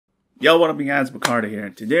Yo, what up you guys, Bacardi here.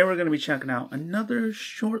 Today we're going to be checking out another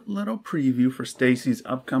short little preview for STAYC's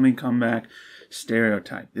upcoming comeback,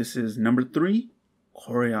 Stereotype. This is number 3,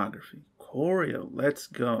 Choreography. Choreo, let's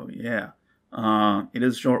go, yeah. It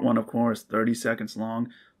is a short one, of course, 30 seconds long,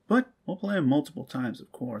 but we'll play it multiple times,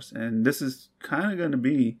 of course. And this is kind of going to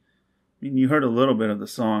be, I mean, you heard a little bit of the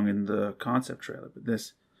song in the concept trailer, but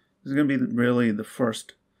this is going to be really the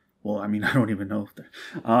first. Well, I mean, I don't even know if they're...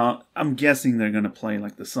 I'm guessing they're going to play,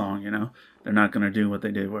 like, the song, you know? They're not going to do what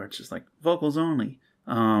they did where it's just, like, vocals only.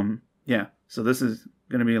 Yeah, so this is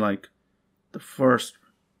going to be, like, the first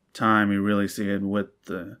time you really see it with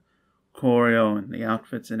the choreo and the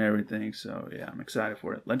outfits and everything. So, yeah, I'm excited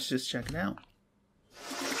for it. Let's just check it out.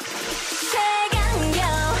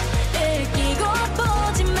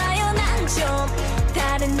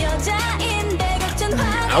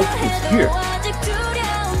 Outfits here.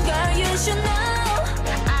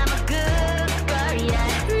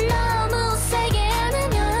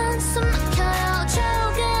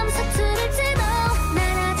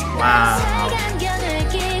 Wow.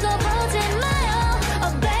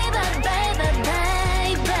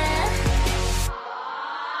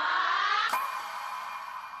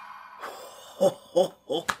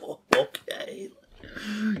 Okay.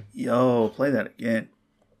 Yo, play that again.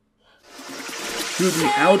 Dude,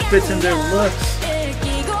 the outfits and their looks.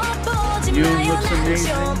 You looks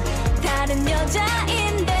amazing.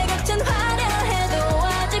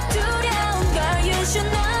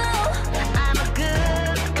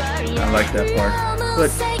 I like that part,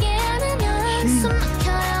 but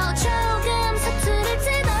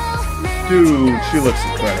dude, she looks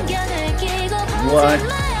incredible. What?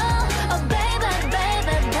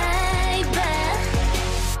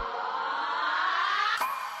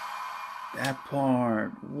 That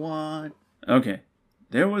part, what? Okay,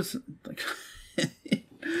 there was like,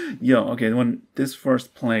 yo, okay, when this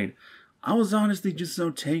first played, I was honestly just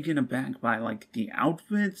so taken aback by like the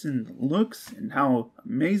outfits and the looks and how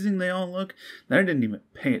amazing they all look that I didn't even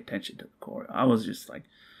pay attention to the choreo. I was just like,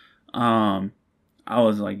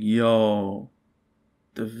 yo,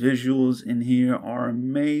 the visuals in here are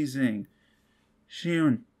amazing.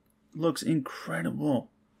 Shion looks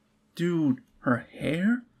incredible. Dude, her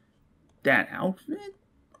hair, that outfit,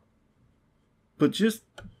 but just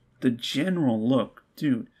the general look,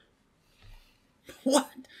 dude. What?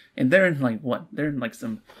 And they're in like what? They're in like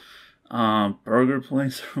some burger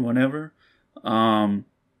place or whatever.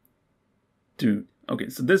 Dude. Okay,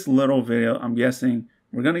 so this little video, I'm guessing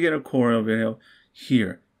we're gonna get a choreo video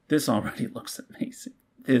here. This already looks amazing.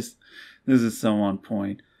 This is so on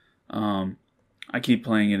point. I keep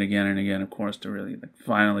playing it again and again, of course, to really like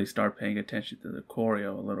finally start paying attention to the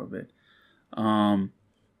choreo a little bit.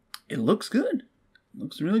 It looks good. It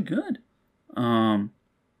looks really good.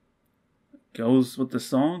 Goes with the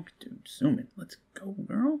song. Dude, zoom in. Let's go,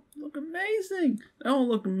 girl. Look amazing. They all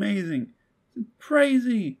look amazing. It's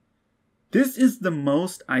crazy. This is the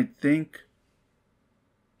most, I think,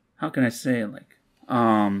 how can I say it? Like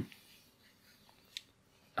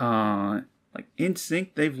in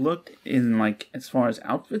sync they've looked in, like, as far as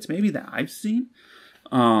outfits, maybe that I've seen.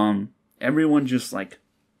 Everyone just, like,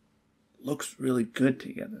 looks really good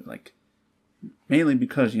together. Like, mainly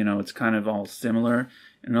because, you know, it's kind of all similar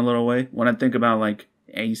in a little way. When I think about like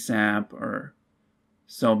ASAP or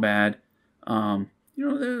So Bad, you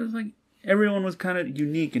know, there's like everyone was kind of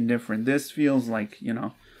unique and different. This feels like, you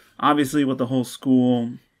know, obviously with the whole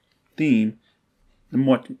school theme,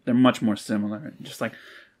 they're much more similar. Just like,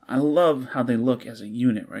 I love how they look as a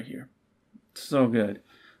unit right here. It's so good.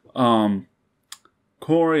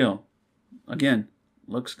 Choreo, again,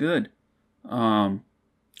 looks good.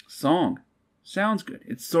 Song sounds good.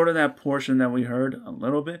 It's sort of that portion that we heard a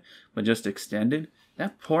little bit, but just extended.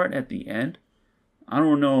 That part at the end, I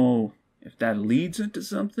don't know if that leads into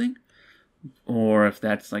something or if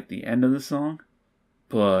that's like the end of the song,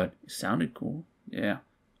 but it sounded cool. Yeah.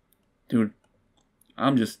 Dude,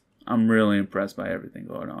 I'm really impressed by everything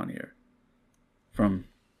going on here. From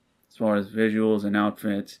as far as visuals and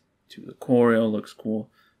outfits to the choreo looks cool.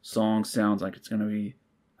 Song sounds like it's going to be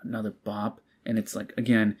another bop. And it's like,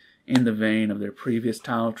 again, in the vein of their previous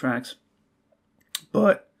title tracks.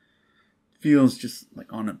 But feels just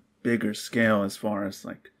like on a bigger scale as far as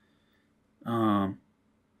like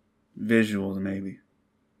visuals maybe.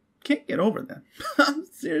 Can't get over that. I'm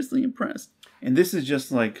seriously impressed. And this is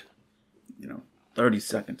just like, you know, 30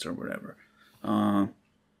 seconds or whatever. Can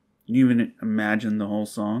you even imagine the whole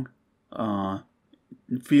song?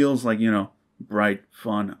 It feels like, you know, bright,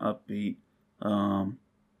 fun, upbeat.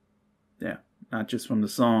 Yeah. Not just from the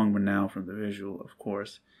song, but now from the visual, of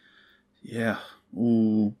course. Yeah.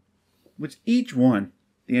 Ooh. Which each one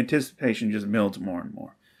the anticipation just builds more and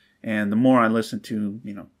more. And the more I listen to,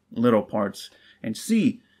 you know, little parts and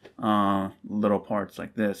see little parts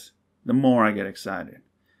like this, the more I get excited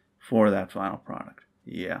for that final product.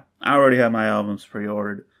 Yeah, I already have my albums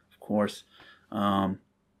pre-ordered, of course.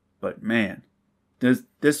 But man,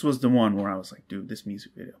 this was the one where I was like, dude, this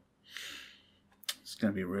music video, it's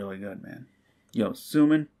gonna be really good, man. Yo,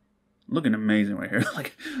 Suman, looking amazing right here.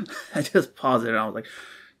 Like, I just paused it and I was like,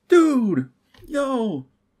 dude, yo.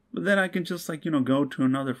 But then I can just, like, you know, go to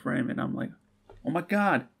another frame and I'm like, oh my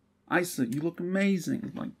God, Isa, you look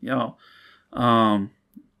amazing. Like, yo,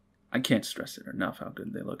 I can't stress it enough how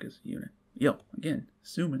good they look as a unit. Yo, again,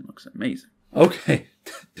 Suman looks amazing. Okay,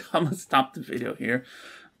 I'm gonna stop the video here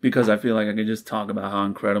because I feel like I could just talk about how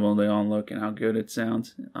incredible they all look and how good it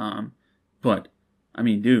sounds. But, I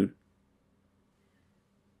mean, dude,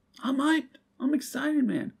 I'm hyped. I'm excited,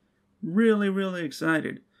 man. Really, really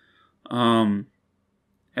excited.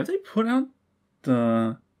 Have they put out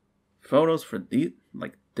the photos for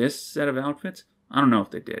this set of outfits? I don't know if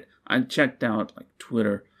they did. I checked out like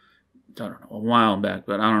Twitter, I don't know, a while back,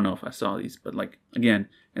 but I don't know if I saw these. But like, again,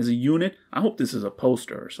 as a unit, I hope this is a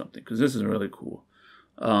poster or something because this is really cool.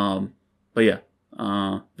 But yeah,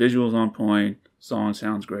 visuals on point, song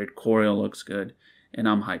sounds great, choreo looks good, and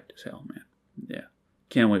I'm hyped as hell, man. Yeah,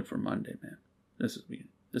 can't wait for Monday, man. This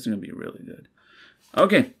is gonna be really good.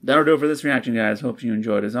 Okay, that'll do it for this reaction, guys. Hope you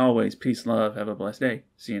enjoyed. As always, peace, love, have a blessed day.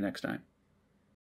 See you next time.